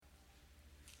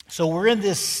So we're in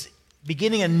this,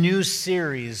 beginning a new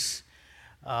series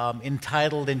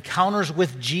entitled Encounters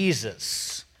with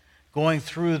Jesus, going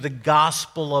through the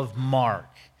Gospel of Mark.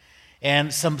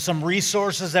 And some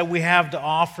resources that we have to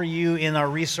offer you in our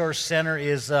resource center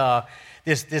is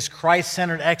this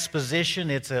Christ-centered exposition.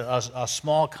 It's a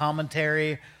small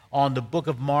commentary on the book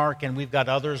of Mark, and we've got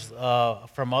others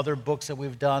from other books that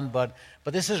we've done, but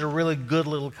this is a really good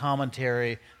little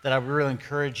commentary that I really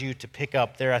encourage you to pick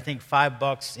up there. I think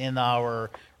 $5 in our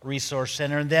resource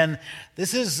center. And then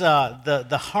this is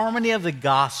the Harmony of the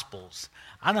Gospels.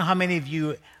 I don't know how many of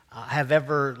you have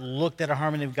ever looked at a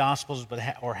Harmony of Gospels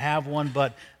or have one,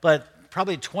 but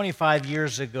probably 25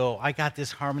 years ago, I got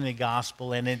this Harmony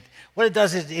Gospel, and what it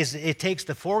does is it takes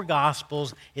the four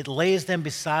Gospels, it lays them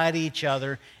beside each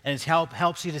other, and it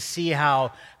helps you to see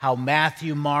how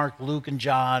Matthew, Mark, Luke, and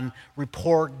John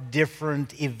report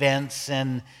different events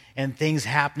and things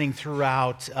happening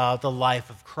throughout the life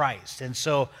of Christ. And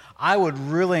so I would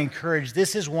really encourage,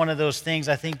 this is one of those things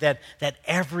I think that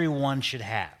everyone should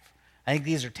have. I think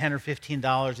these are $10 or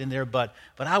 $15 in there, but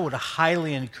I would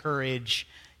highly encourage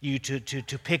you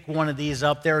to pick one of these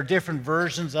up. There are different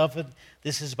versions of it.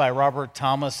 This is by Robert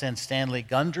Thomas and Stanley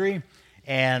Gundry,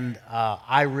 and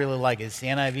I really like it. It's the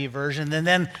NIV version. And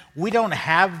then we don't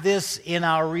have this in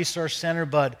our resource center,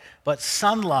 but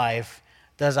Sun Life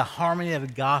does a Harmony of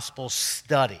the Gospel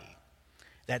study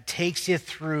that takes you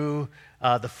through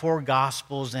the four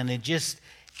Gospels, and it just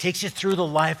takes you through the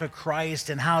life of Christ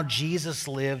and how Jesus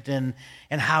lived and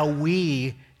how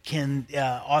we can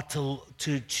ought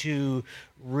to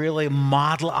really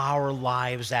model our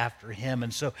lives after him.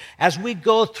 And so as we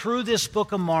go through this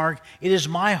book of Mark, it is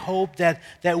my hope that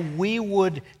we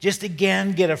would just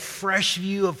again get a fresh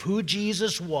view of who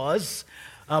Jesus was,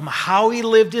 how he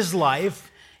lived his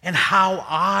life, and how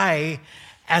I,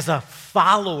 as a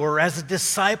follower, as a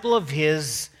disciple of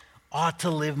his, ought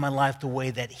to live my life the way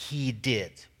that he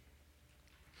did.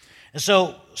 And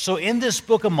so in this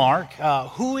book of Mark,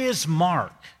 who is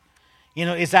Mark? You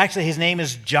know, it's actually, his name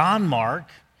is John Mark.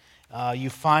 You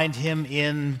find him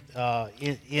in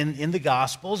the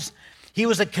Gospels. He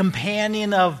was a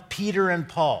companion of Peter and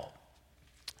Paul.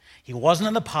 He wasn't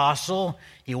an apostle.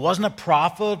 He wasn't a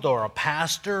prophet or a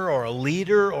pastor or a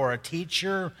leader or a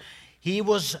teacher. He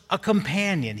was a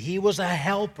companion. He was a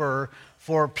helper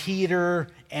for Peter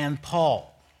and Paul.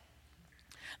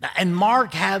 Now, and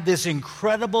Mark had this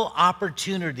incredible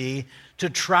opportunity to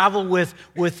travel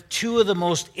with two of the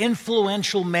most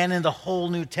influential men in the whole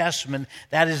New Testament,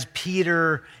 that is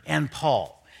Peter and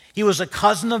Paul. He was a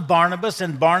cousin of Barnabas,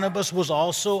 and Barnabas was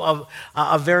also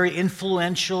a very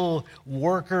influential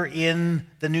worker in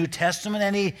the New Testament,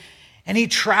 and he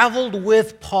traveled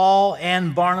with Paul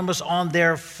and Barnabas on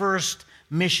their first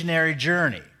missionary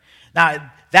journey.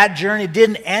 Now, that journey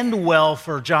didn't end well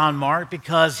for John Mark,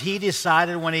 because he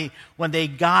decided when they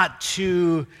got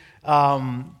to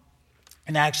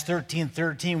in Acts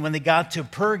 13:13, when they got to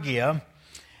Pergia,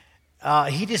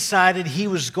 he decided he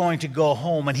was going to go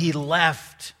home, and he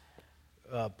left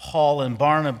Paul and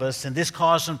Barnabas, and this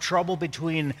caused some trouble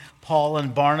between Paul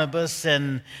and Barnabas,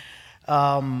 and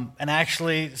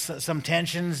actually some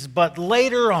tensions. But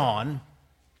later on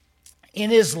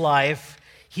in his life,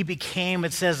 he became,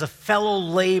 it says, a fellow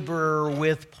laborer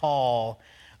with Paul.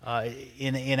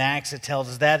 In Acts it tells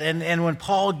us that. And when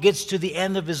Paul gets to the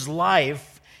end of his life,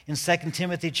 in 2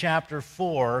 Timothy chapter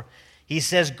 4, he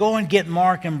says, "Go and get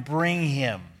Mark and bring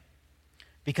him,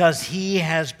 because he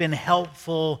has been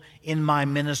helpful in my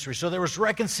ministry." So there was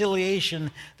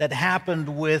reconciliation that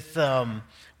happened with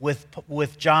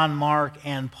John Mark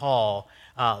and Paul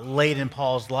late in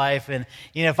Paul's life. And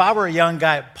you know, if I were a young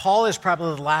guy, Paul is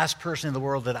probably the last person in the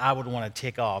world that I would want to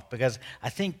tick off, because I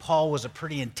think Paul was a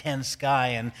pretty intense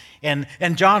guy,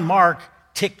 and John Mark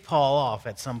ticked Paul off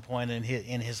at some point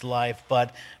in his life,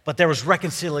 but there was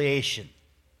reconciliation.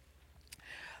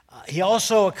 He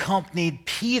also accompanied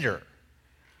Peter,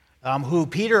 who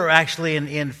Peter actually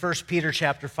in 1 Peter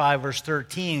chapter 5 verse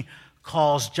 13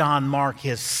 calls John Mark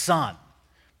his son,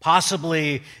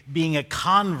 possibly being a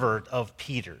convert of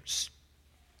Peter's.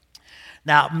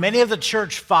 Now, many of the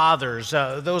church fathers,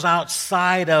 those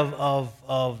outside of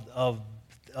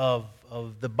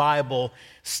the Bible,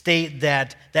 state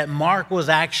that Mark was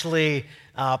actually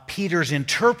Peter's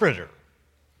interpreter.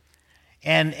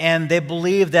 And they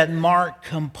believe that Mark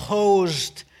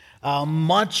composed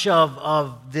much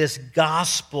of this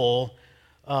gospel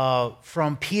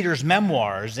from Peter's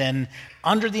memoirs. And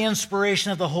under the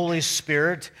inspiration of the Holy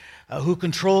Spirit, who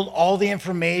controlled all the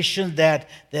information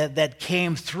that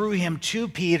came through him to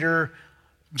Peter,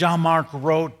 John Mark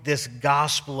wrote this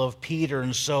Gospel of Peter,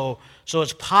 and so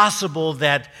it's possible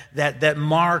that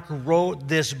Mark wrote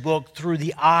this book through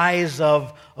the eyes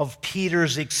of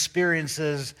Peter's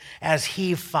experiences as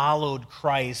he followed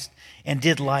Christ and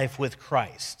did life with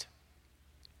Christ.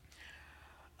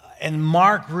 And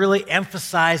Mark really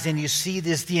emphasized, and you see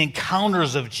this, the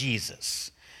encounters of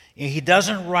Jesus. He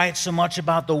doesn't write so much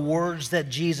about the words that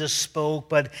Jesus spoke,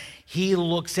 but he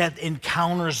looks at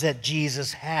encounters that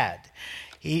Jesus had.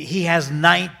 He has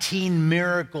 19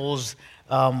 miracles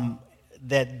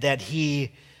that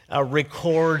he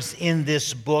records in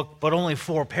this book, but only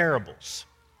 4 parables.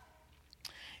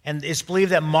 And it's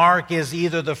believed that Mark is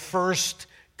either the first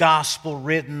gospel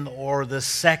written or the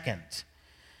second.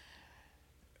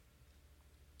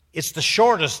 It's the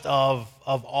shortest of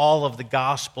all of the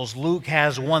Gospels. Luke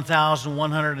has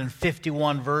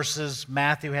 1,151 verses.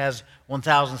 Matthew has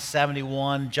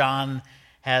 1,071. John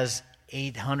has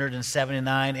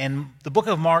 879. And the book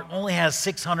of Mark only has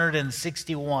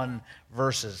 661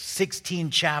 verses,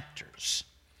 16 chapters.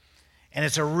 And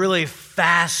it's a really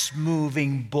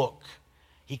fast-moving book.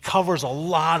 He covers a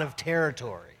lot of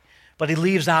territory, but he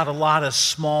leaves out a lot of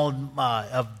small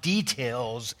of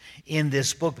details in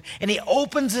this book. And he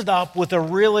opens it up with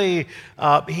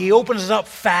he opens it up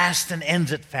fast and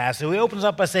ends it fast. So he opens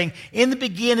up by saying, in the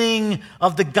beginning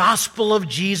of the gospel of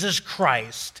Jesus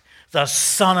Christ, the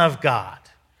Son of God.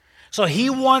 So he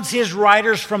wants his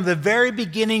writers from the very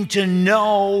beginning to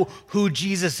know who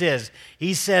Jesus is.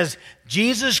 He says,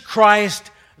 Jesus Christ,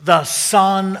 the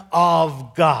Son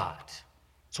of God.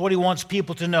 That's what he wants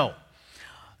people to know.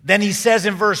 Then he says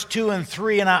in verse 2 and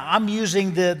 3, and I'm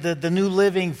using the New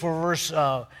Living for verse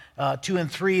 2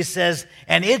 and 3, he says,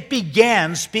 and it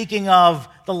began, speaking of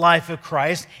the life of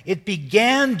Christ, it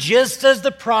began just as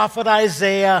the prophet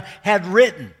Isaiah had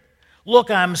written.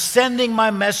 Look, I'm sending my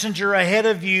messenger ahead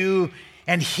of you,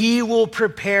 and he will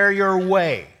prepare your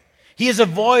way. He is a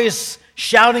voice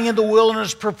shouting in the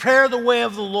wilderness, prepare the way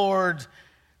of the Lord.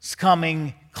 It's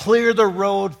coming. Clear the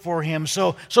road for him.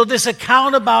 So this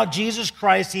account about Jesus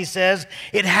Christ, he says,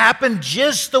 it happened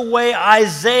just the way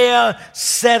Isaiah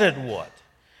said it would.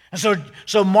 And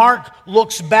so Mark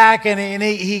looks back and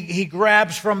he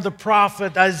grabs from the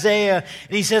prophet Isaiah,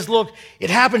 and he says, look, it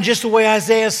happened just the way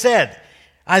Isaiah said.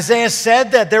 Isaiah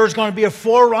said that there was going to be a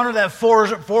forerunner. That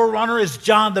forerunner is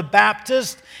John the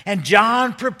Baptist, and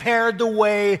John prepared the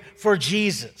way for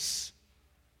Jesus.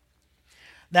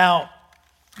 Now,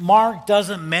 Mark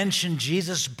doesn't mention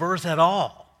Jesus' birth at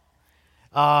all.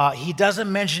 He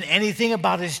doesn't mention anything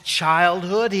about his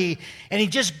childhood. He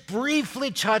just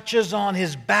briefly touches on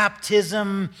his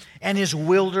baptism and his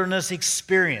wilderness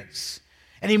experience.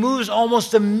 And he moves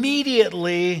almost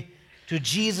immediately to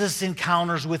Jesus'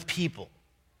 encounters with people.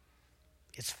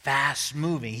 It's fast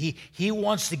moving. He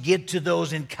wants to get to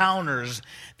those encounters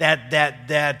that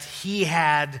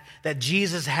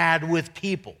Jesus had with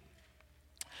people.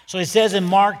 So he says in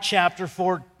Mark chapter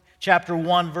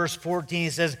 1, verse 14, he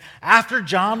says, after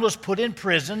John was put in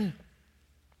prison,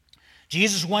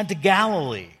 Jesus went to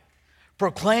Galilee,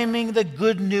 proclaiming the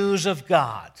good news of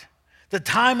God. The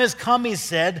time has come, he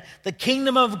said, the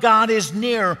kingdom of God is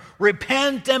near.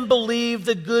 Repent and believe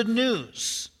the good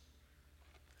news.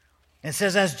 It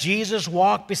says, as Jesus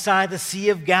walked beside the Sea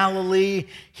of Galilee,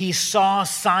 he saw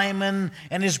Simon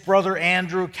and his brother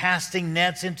Andrew casting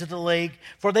nets into the lake,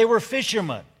 for they were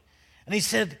fishermen. And he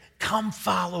said, come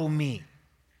follow me.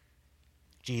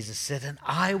 Jesus said, and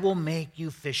I will make you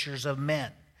fishers of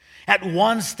men. At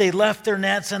once they left their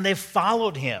nets and they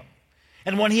followed him.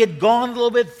 And when he had gone a little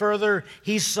bit further,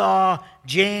 he saw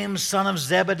James, son of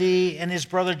Zebedee, and his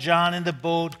brother John in the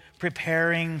boat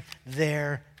preparing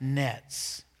their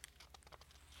nets.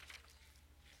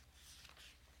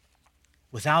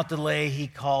 Without delay, he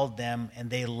called them, and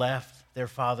they left their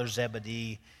father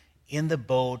Zebedee in the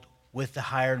boat with the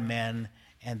hired men,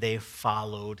 and they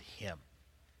followed him.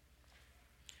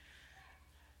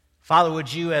 Father,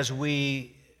 would you, as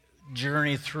we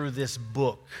journey through this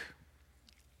book,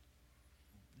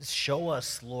 show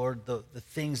us, Lord, the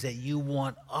things that you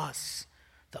want us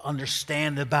to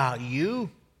understand about you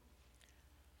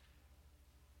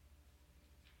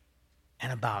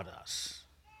and about us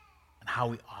and how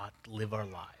we ought to live our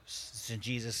lives. It's in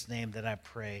Jesus' name that I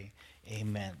pray.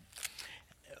 Amen.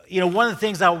 You know, one of the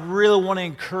things I really want to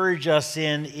encourage us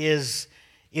in is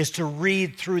to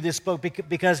read through this book,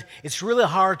 because it's really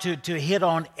hard to hit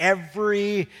on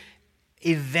every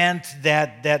event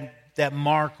that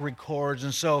Mark records.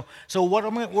 And so what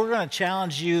we're going to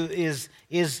challenge you is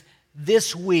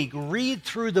this week, read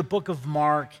through the book of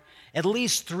Mark at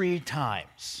least 3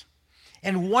 times.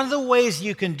 And one of the ways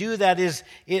you can do that is,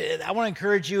 I want to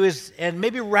encourage you is, and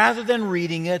maybe rather than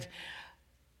reading it,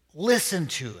 listen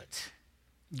to it.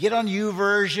 Get on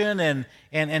YouVersion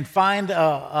and find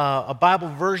a Bible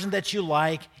version that you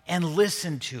like and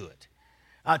listen to it.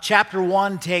 Chapter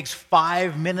 1 takes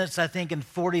 5 minutes, I think, and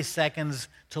 40 seconds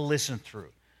to listen through.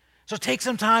 So take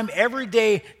some time every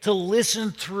day to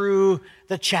listen through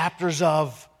the chapters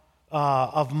of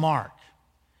Mark.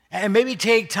 And maybe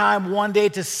take time one day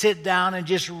to sit down and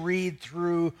just read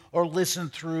through or listen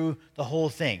through the whole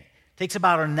thing. It takes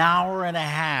about an hour and a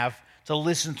half to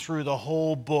listen through the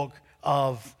whole book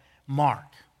of Mark.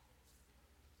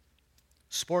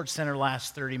 Sports Center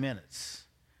lasts 30 minutes.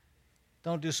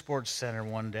 Don't do Sports Center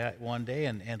one day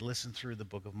and listen through the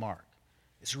book of Mark.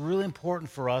 It's really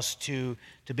important for us to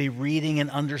be reading and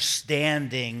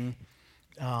understanding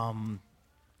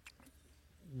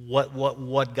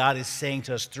what God is saying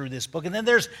to us through this book. And then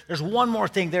there's one more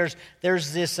thing. There's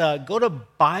this, go to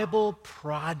Bible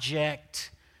Project,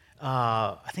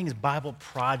 I think it's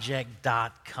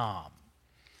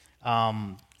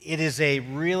BibleProject.com. It is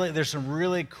there's some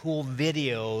really cool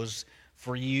videos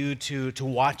for you to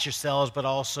watch yourselves, but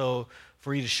also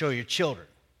for you to show your children.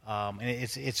 And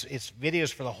it's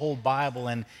videos for the whole Bible,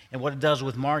 and what it does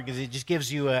with Mark is it just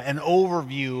gives you an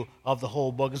overview of the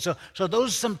whole book. And so those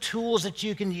are some tools that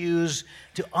you can use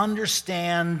to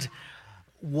understand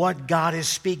what God is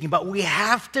speaking about. We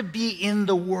have to be in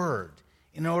the Word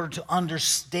in order to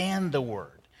understand the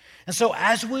Word. And so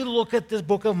as we look at this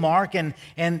book of Mark, and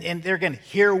they're going to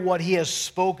hear what he has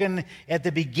spoken at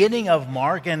the beginning of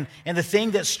Mark, and the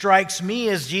thing that strikes me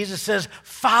is Jesus says,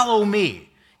 "Follow me."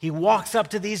 He walks up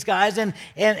to these guys, and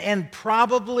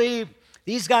probably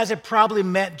these guys have probably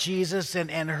met Jesus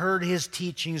and heard his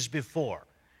teachings before.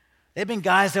 They've been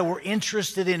guys that were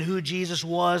interested in who Jesus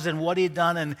was and what he had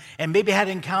done, and maybe had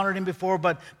encountered him before,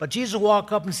 but Jesus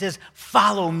walks up and says,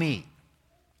 "Follow me."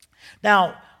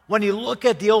 Now, when you look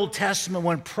at the Old Testament,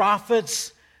 when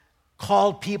prophets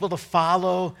called people to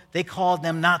follow, they called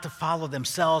them not to follow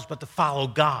themselves, but to follow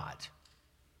God.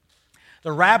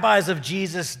 The rabbis of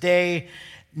Jesus' day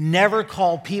never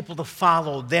called people to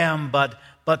follow them, but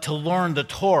to learn the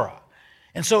Torah.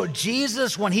 And so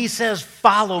Jesus, when he says,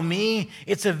 "Follow me,"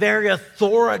 it's a very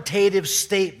authoritative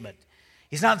statement.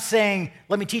 He's not saying,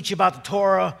 "Let me teach you about the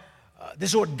Torah."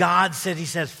 This is what God said. He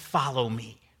says, "Follow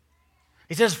me."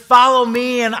 He says, "Follow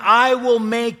me, and I will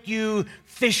make you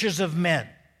fishers of men."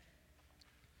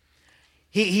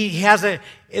 He has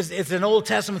it's an Old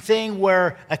Testament thing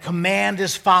where a command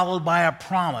is followed by a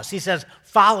promise. He says,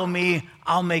 "Follow me,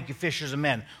 I'll make you fishers of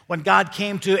men." When God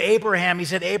came to Abraham, he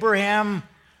said, "Abraham,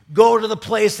 go to the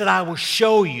place that I will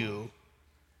show you,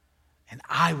 and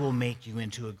I will make you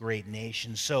into a great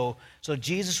nation." So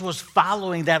Jesus was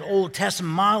following that Old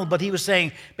Testament model, but he was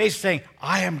basically saying,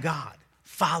 "I am God,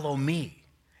 follow me,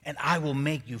 and I will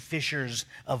make you fishers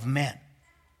of men."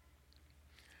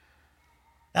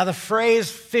 Now, the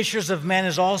phrase "fishers of men"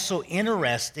 is also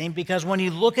interesting because when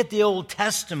you look at the Old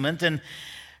Testament, and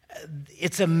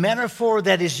it's a metaphor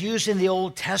that is used in the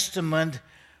Old Testament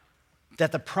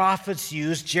that the prophets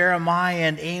used, Jeremiah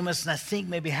and Amos, and I think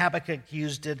maybe Habakkuk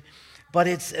used it, but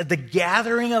it's the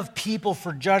gathering of people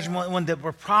for judgment. When the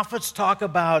prophets talk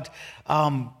about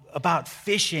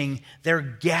fishing, they're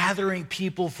gathering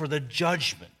people for the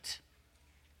judgment.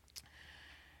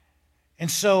 And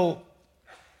so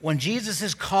when Jesus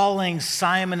is calling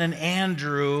Simon and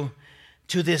Andrew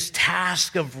to this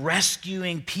task of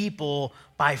rescuing people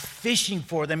by fishing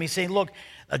for them, he's saying, "Look,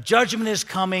 a judgment is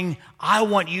coming. I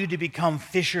want you to become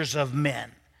fishers of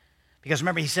men." Because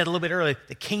remember, he said a little bit earlier,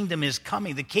 the kingdom is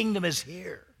coming. The kingdom is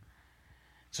here.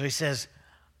 So he says,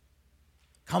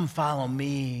 "Come follow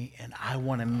me, and I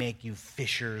want to make you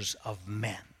fishers of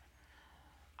men."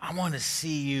 I want to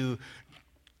see you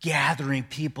gathering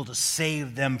people to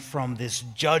save them from this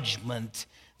judgment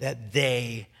that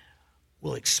they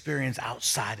will experience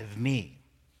outside of me.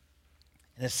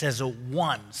 And it says, at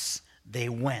once they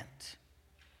went.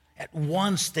 At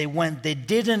once they went. They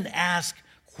didn't ask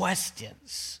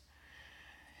questions.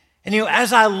 And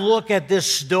as I look at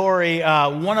this story,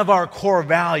 one of our core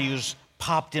values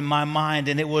popped in my mind,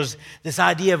 and it was this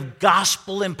idea of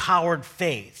gospel-empowered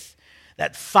faith.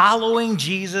 That following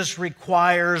Jesus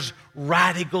requires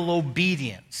radical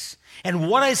obedience. And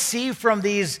what I see from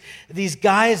these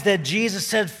guys that Jesus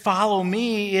said, "Follow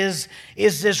me," is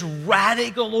this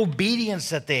radical obedience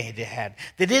that they had.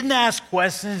 They didn't ask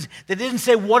questions. They didn't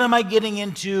say, "What am I getting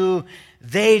into?"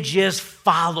 They just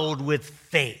followed with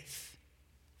faith.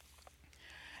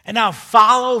 And now,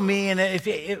 follow me, and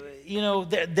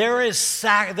there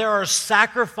are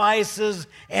sacrifices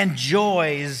and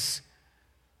joys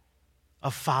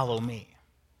of follow me.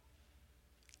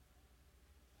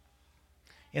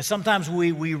 Sometimes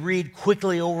we read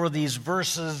quickly over these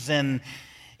verses and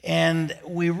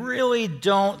we really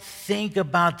don't think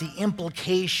about the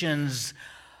implications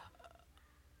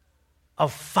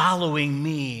of following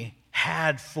me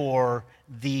had for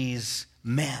these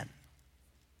men.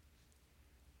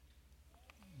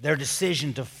 Their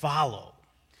decision to follow.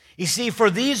 You see, for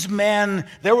these men,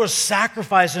 there was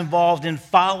sacrifice involved in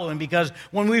following, because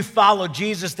when we follow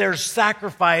Jesus, there's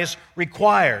sacrifice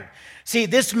required. See,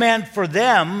 this meant for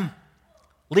them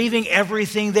leaving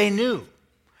everything they knew.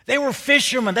 They were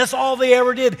fishermen. That's all they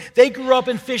ever did. They grew up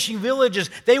in fishing villages.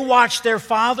 They watched their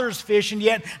fathers fish, and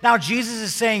yet now Jesus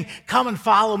is saying, come and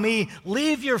follow me.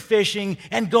 Leave your fishing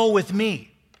and go with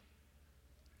me.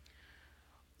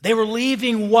 They were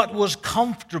leaving what was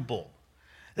comfortable.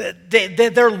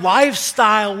 Their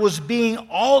lifestyle was being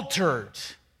altered.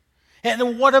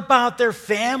 And what about their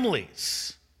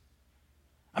families?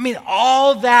 I mean,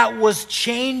 all that was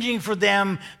changing for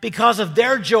them because of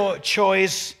their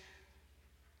choice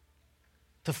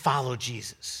to follow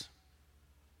Jesus.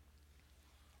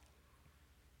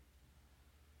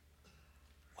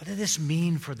 What did this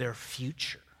mean for their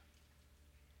future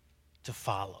to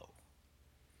follow?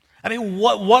 I mean,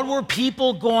 what were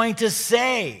people going to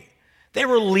say? They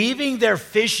were leaving their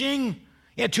fishing.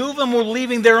 Yeah, two of them were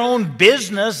leaving their own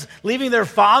business, leaving their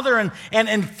father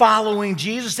and following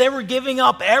Jesus. They were giving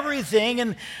up everything,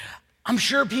 and I'm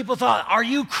sure people thought, are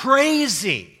you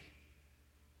crazy?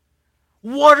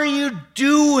 What are you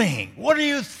doing? What are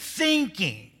you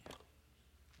thinking?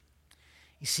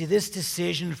 You see, this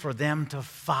decision for them to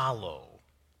follow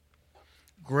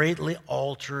greatly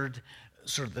altered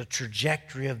sort of the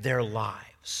trajectory of their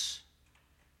lives.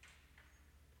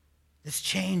 This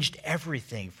changed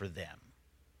everything for them.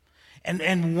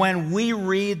 And when we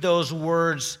read those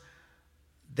words,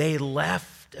 they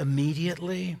left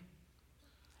immediately,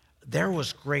 there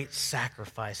was great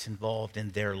sacrifice involved in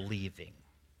their leaving.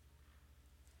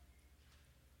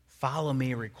 Follow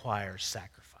me requires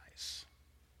sacrifice.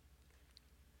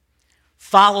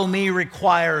 Follow me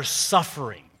requires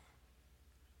suffering.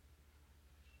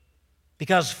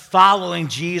 Because following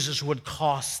Jesus would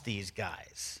cost these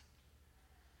guys.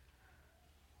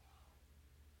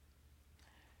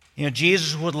 You know,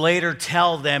 Jesus would later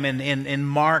tell them in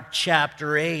Mark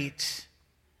chapter 8,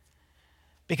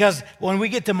 because when we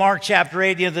get to Mark chapter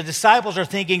 8, the disciples are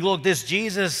thinking, look, this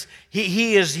Jesus,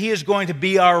 he is going to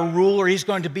be our ruler, he's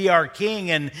going to be our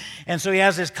king, and so he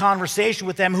has this conversation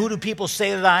with them, who do people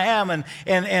say that I am?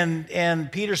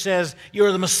 And Peter says,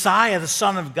 you're the Messiah, the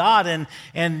Son of God,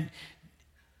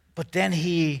 but then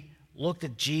he looked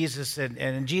at Jesus, and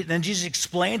then Jesus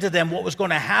explained to them what was going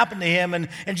to happen to him, and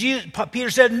Peter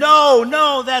said,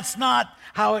 no, that's not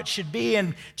how it should be,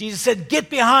 and Jesus said, get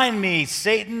behind me,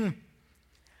 Satan.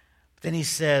 Then he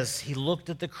says, he looked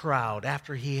at the crowd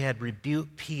after he had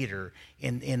rebuked Peter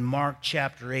in Mark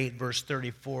chapter 8, verse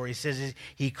 34. He says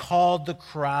he called the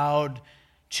crowd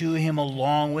to him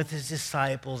along with his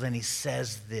disciples, and he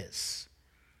says this,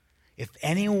 if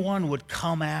anyone would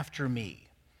come after me,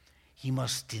 he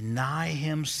must deny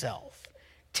himself,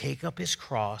 take up his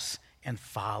cross, and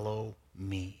follow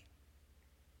me.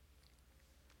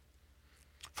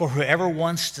 For whoever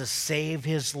wants to save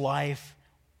his life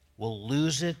will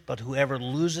lose it, but whoever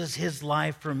loses his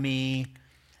life for me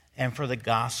and for the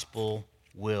gospel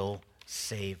will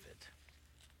save it.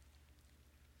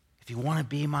 If you want to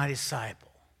be my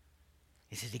disciple,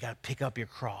 he says you got to pick up your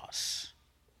cross.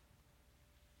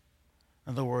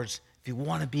 In other words, if you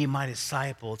want to be my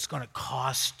disciple, it's going to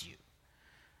cost you.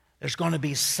 There's going to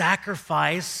be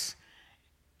sacrifice,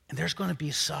 and there's going to be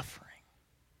suffering.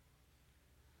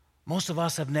 Most of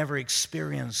us have never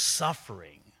experienced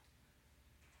suffering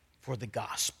for the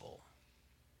gospel.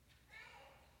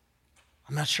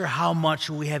 I'm not sure how much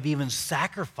we have even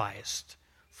sacrificed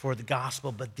for the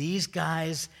gospel, but these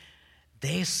guys,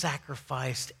 they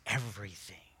sacrificed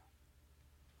everything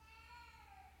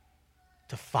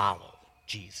to follow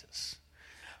Jesus.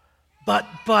 But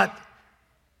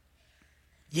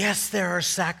yes, there are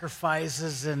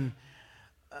sacrifices, and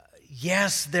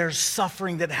yes, there's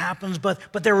suffering that happens,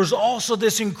 but there was also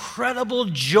this incredible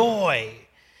joy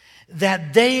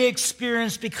that they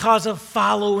experienced because of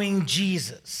following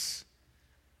Jesus.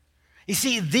 You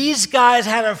see, these guys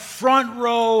had a front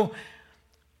row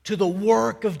to the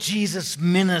work of Jesus'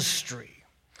 ministry.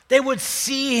 They would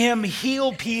see him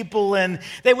heal people, and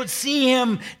they would see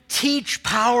him teach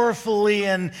powerfully,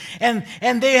 and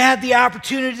they had the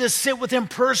opportunity to sit with him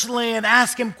personally and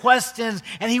ask him questions,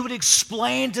 and he would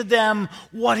explain to them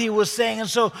what he was saying. And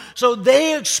so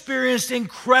they experienced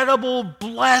incredible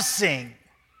blessing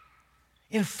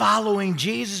in following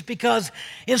Jesus, because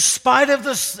in spite of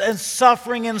the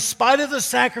suffering, in spite of the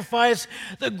sacrifice,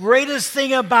 the greatest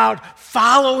thing about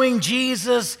following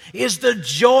Jesus is the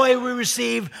joy we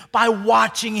receive by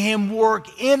watching him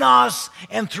work in us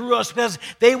and through us, because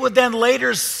they would then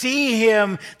later see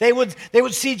him. They would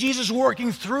see Jesus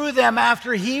working through them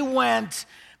after he went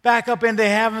back up into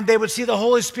heaven. They would see the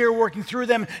Holy Spirit working through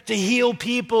them to heal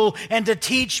people and to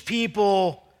teach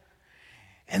people.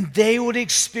 And they would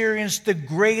experience the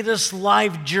greatest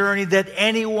life journey that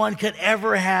anyone could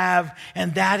ever have,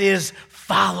 and that is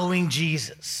following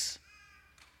Jesus.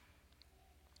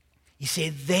 You see,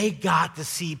 they got to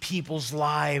see people's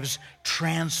lives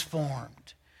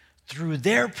transformed through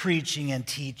their preaching and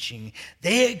teaching.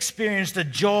 They experienced the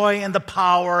joy and the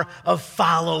power of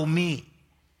follow me.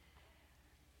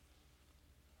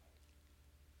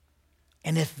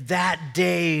 And if that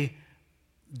day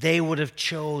they would have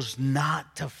chose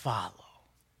not to follow,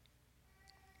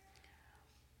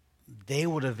 they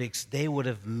would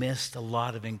have missed a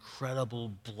lot of incredible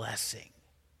blessing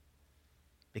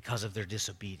because of their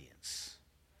disobedience.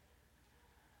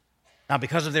 Now,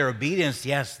 because of their obedience,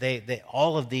 yes, they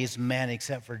all of these men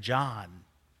except for John,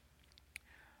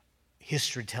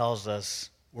 history tells us,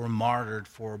 were martyred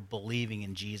for believing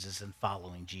in Jesus and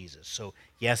following Jesus. So,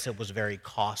 yes, it was very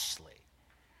costly.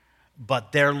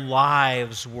 But their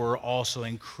lives were also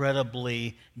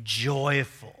incredibly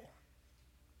joyful.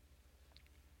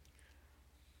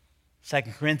 2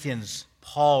 Corinthians,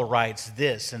 Paul writes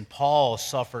this, and Paul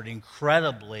suffered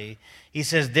incredibly. He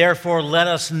says, "Therefore, let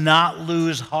us not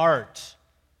lose heart.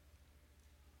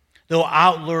 Though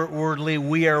outwardly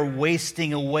we are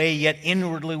wasting away, yet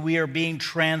inwardly we are being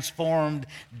transformed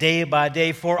day by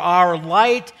day. For our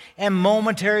light and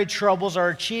momentary troubles are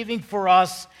achieving for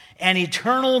us an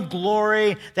eternal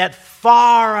glory that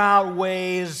far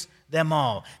outweighs them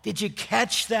all." Did you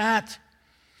catch that?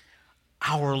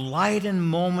 Our light and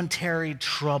momentary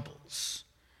troubles.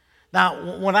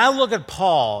 Now, when I look at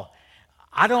Paul,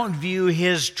 I don't view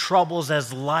his troubles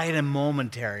as light and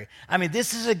momentary. I mean,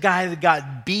 this is a guy that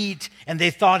got beat and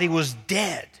they thought he was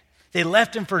dead. They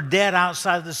left him for dead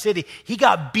outside of the city. He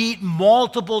got beat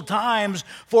multiple times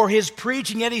for his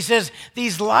preaching. Yet he says,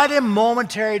 these light and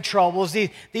momentary troubles,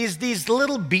 these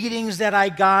little beatings that I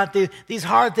got, these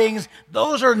hard things,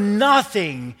 those are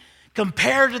nothing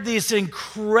compared to this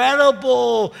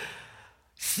incredible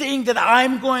thing that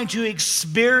I'm going to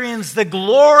experience, the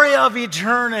glory of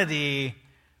eternity.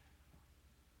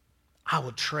 I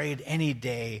would trade any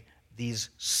day these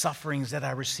sufferings that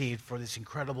I received for this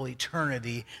incredible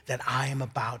eternity that I am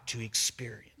about to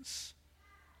experience.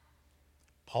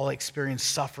 Paul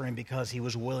experienced suffering because he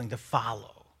was willing to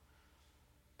follow.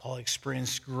 Paul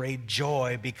experienced great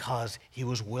joy because he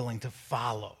was willing to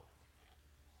follow.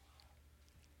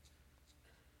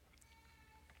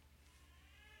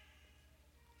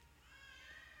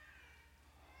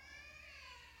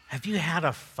 Have you had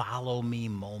a follow me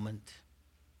moment?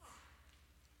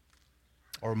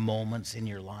 Or moments in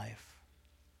your life?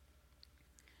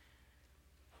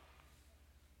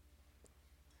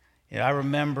 You know, I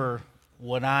remember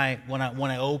when I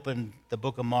opened the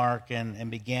book of Mark and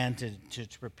began to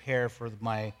prepare for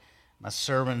my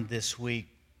sermon this week,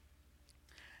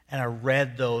 and I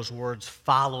read those words,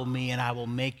 "Follow me and I will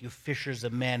make you fishers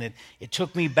of men." It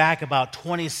took me back about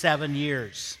 27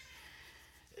 years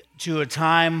to a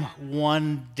time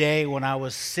one day when I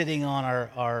was sitting on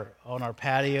our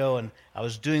patio and I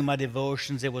was doing my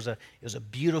devotions. It was a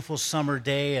beautiful summer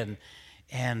day,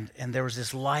 and there was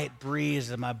this light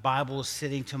breeze, and my Bible was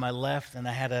sitting to my left, and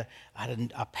I had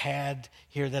a pad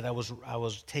here that I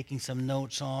was taking some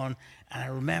notes on. And I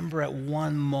remember at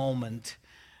one moment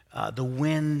the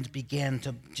wind began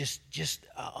to just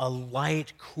a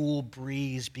light, cool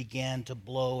breeze began to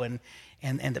blow, and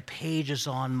the pages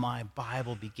on my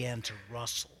Bible began to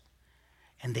rustle,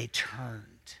 and they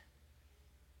turned.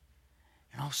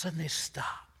 And all of a sudden they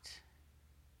stopped.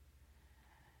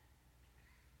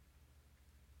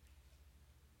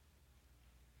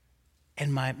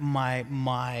 And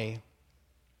my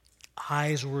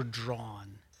eyes were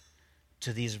drawn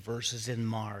to these verses in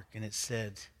Mark, and it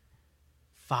said,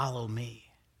 "Follow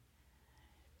me,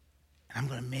 and I'm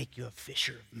going to make you a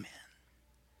fisher of men."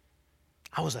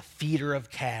 I was a feeder of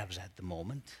calves at the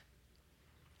moment.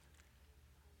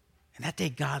 And that day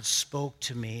God spoke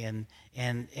to me,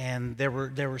 and there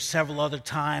were several other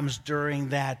times during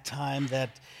that time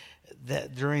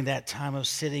during that time of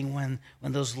sitting when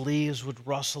those leaves would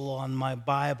rustle on my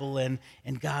Bible, and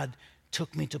God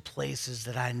took me to places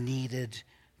that I needed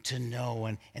to know,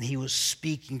 and he was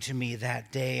speaking to me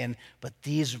that day. But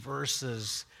these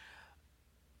verses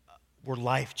were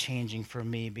life-changing for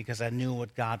me because I knew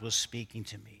what God was speaking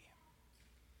to me.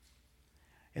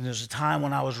 And there was a time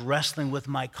when I was wrestling with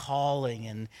my calling,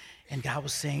 and God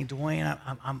was saying, Dwayne,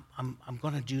 I'm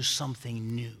going to do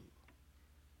something new.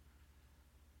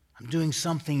 I'm doing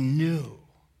something new.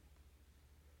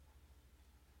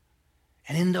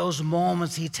 And in those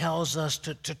moments, he tells us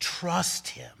to trust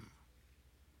him,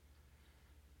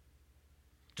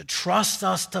 to trust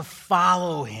us to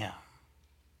follow him,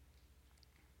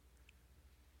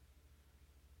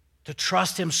 to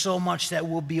trust him so much that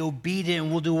we'll be obedient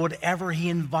and we'll do whatever he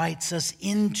invites us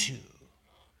into.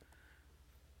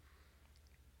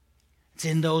 It's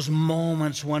in those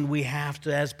moments when we have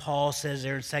to, as Paul says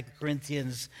there in 2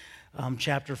 Corinthians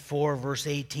chapter 4, verse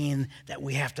 18, that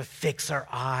we have to fix our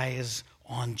eyes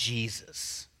on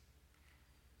Jesus.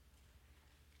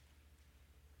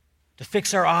 To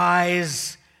fix our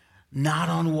eyes not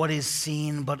on what is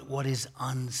seen, but what is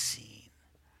unseen.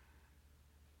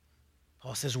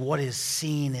 Paul says what is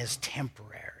seen is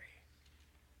temporary,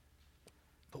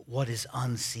 but what is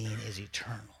unseen is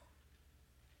eternal.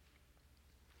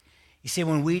 You see,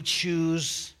 when we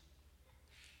choose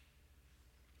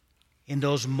in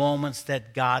those moments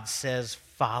that God says,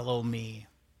 follow me,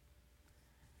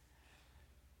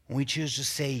 when we choose to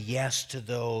say yes to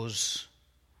those,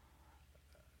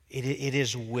 it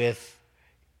is with,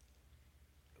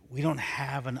 we don't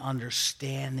have an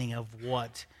understanding of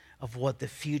what the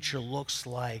future looks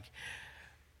like.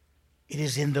 It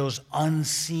is in those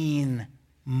unseen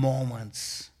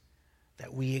moments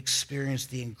that we experience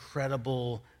the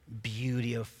incredible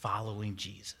beauty of following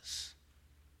Jesus.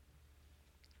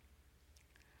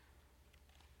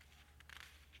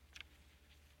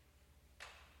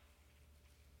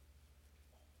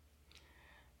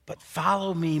 But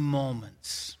follow me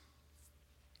moments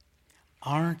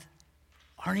aren't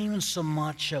even so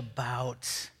much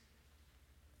about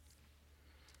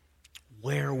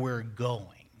where we're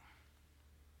going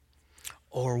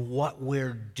or what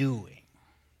we're doing.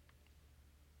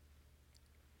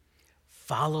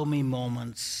 Follow me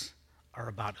moments are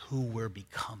about who we're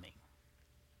becoming.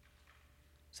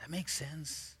 Does that make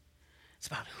sense? It's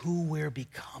about who we're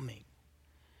becoming.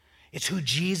 It's who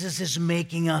Jesus is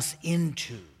making us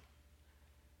into.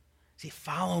 See,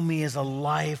 follow me is a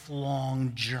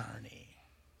lifelong journey.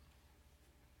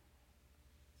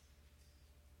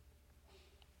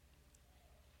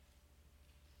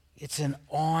 It's an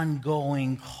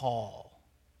ongoing call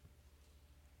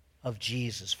of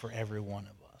Jesus for every one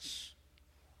of us.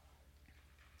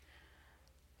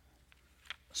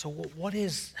 So what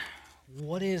is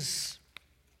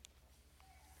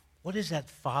that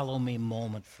follow me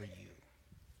moment for you?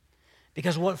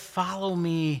 Because what follow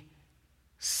me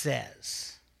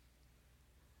says,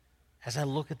 as I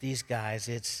look at these guys,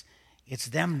 it's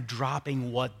them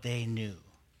dropping what they knew.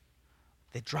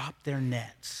 They dropped their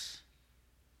nets.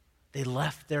 They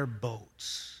left their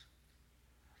boats.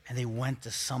 And they went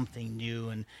to something new.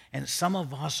 And some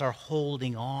of us are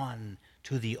holding on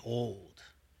to the old.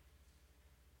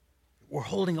 We're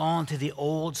holding on to the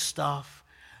old stuff,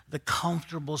 the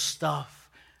comfortable stuff,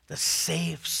 the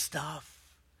safe stuff.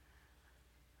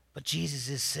 But Jesus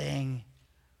is saying,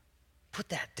 put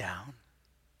that down.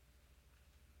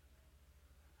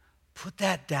 Put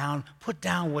that down. Put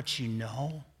down what you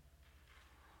know.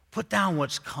 Put down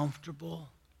what's comfortable.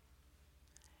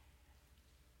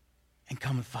 And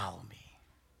come and follow me.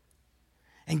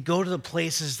 And go to the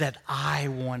places that I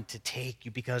want to take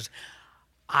you, because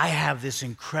I have this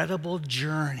incredible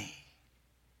journey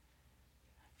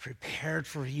prepared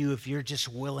for you if you're just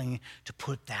willing to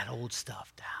put that old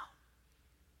stuff down.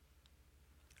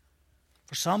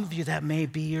 For some of you, that may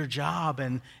be your job,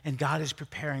 and God is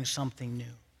preparing something new.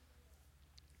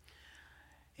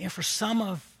 And for some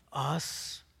of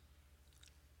us,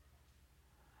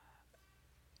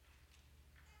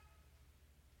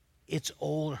 it's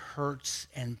old hurts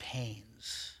and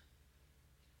pains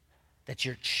that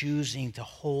you're choosing to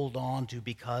hold on to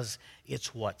because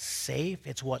it's what's safe,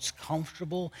 it's what's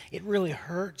comfortable. It really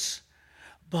hurts,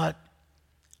 but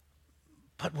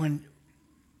when,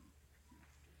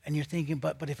 and you're thinking,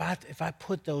 but if I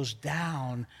put those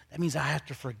down, that means I have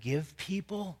to forgive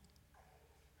people.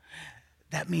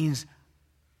 That means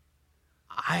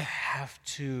I have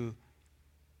to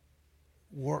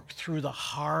work through the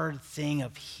hard thing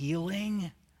of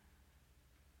healing.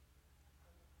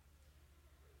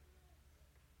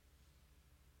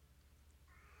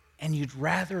 And you'd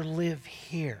rather live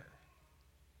here,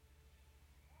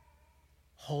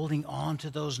 holding on to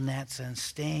those nets and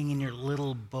staying in your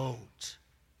little boat,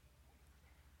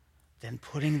 than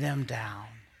putting them down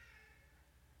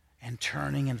and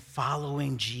turning and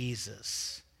following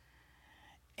Jesus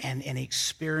and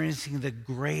experiencing the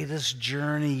greatest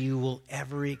journey you will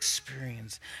ever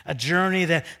experience. A journey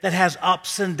that has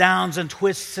ups and downs and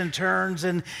twists and turns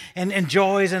and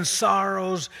joys and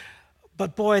sorrows.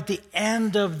 But boy, at the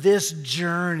end of this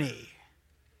journey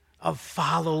of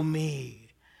follow me,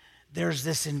 there's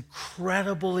this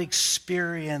incredible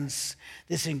experience,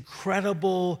 this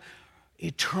incredible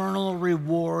eternal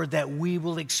reward that we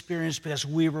will experience because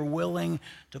we were willing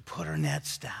to put our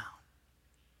nets down.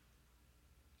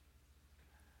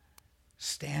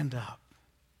 Stand up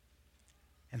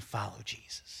and follow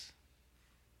Jesus.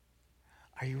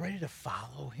 Are you ready to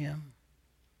follow him?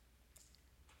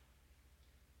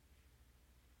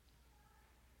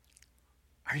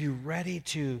 Are you ready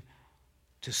to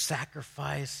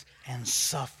sacrifice and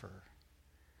suffer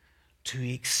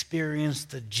to experience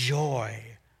the joy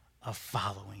of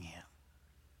following him?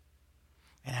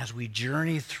 And as we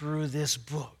journey through this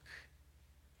book,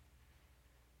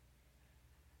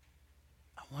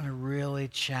 I want to really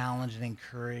challenge and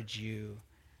encourage you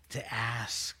to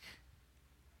ask,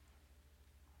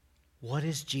 what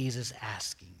is Jesus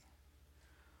asking?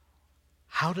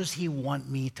 How does he want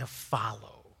me to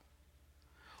follow?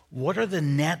 What are the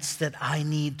nets that I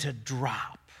need to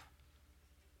drop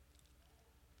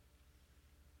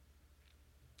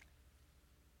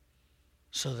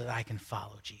so that I can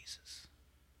follow Jesus?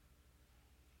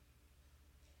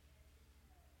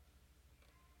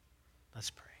 Let's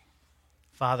pray.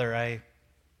 Father,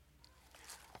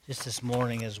 just this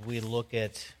morning as we look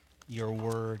at your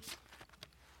word,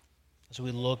 as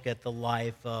we look at the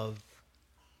life of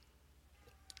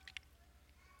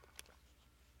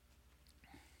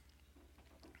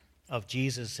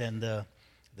Jesus and the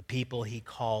people he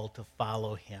called to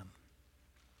follow him,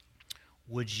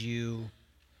 would you,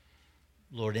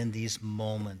 Lord, in these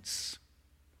moments,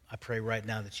 I pray right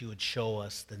now that you would show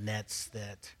us the nets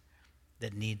that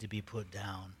need to be put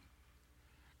down,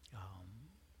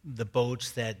 the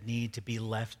boats that need to be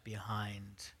left behind,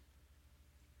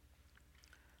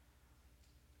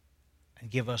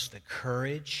 and give us the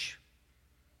courage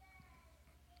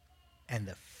and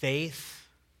the faith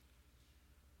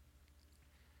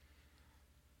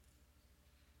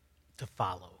to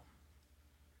follow.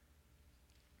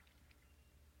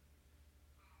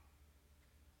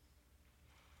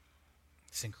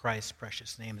 It's in Christ's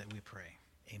precious name that we pray.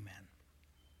 Amen.